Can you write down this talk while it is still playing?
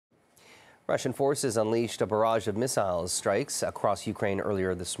Russian forces unleashed a barrage of missile strikes across Ukraine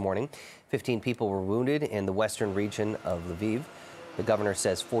earlier this morning. 15 people were wounded in the western region of Lviv. The governor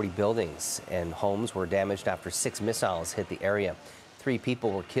says 40 buildings and homes were damaged after 6 missiles hit the area. 3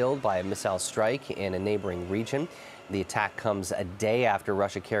 people were killed by a missile strike in a neighboring region. The attack comes a day after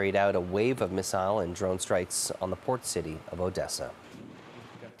Russia carried out a wave of missile and drone strikes on the port city of Odessa.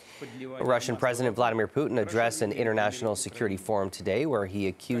 Russian President Vladimir Putin addressed an international security forum today where he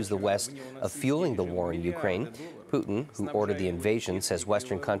accused the West of fueling the war in Ukraine. Putin, who ordered the invasion, says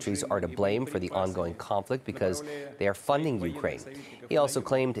Western countries are to blame for the ongoing conflict because they are funding Ukraine. He also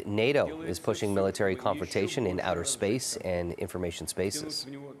claimed NATO is pushing military confrontation in outer space and information spaces.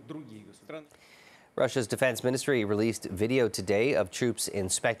 Russia's defense ministry released video today of troops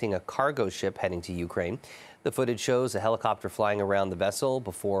inspecting a cargo ship heading to Ukraine. The footage shows a helicopter flying around the vessel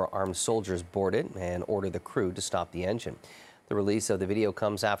before armed soldiers board it and order the crew to stop the engine. The release of the video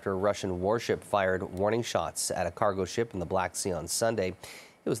comes after a Russian warship fired warning shots at a cargo ship in the Black Sea on Sunday.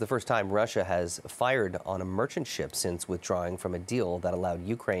 It was the first time Russia has fired on a merchant ship since withdrawing from a deal that allowed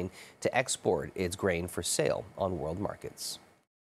Ukraine to export its grain for sale on world markets.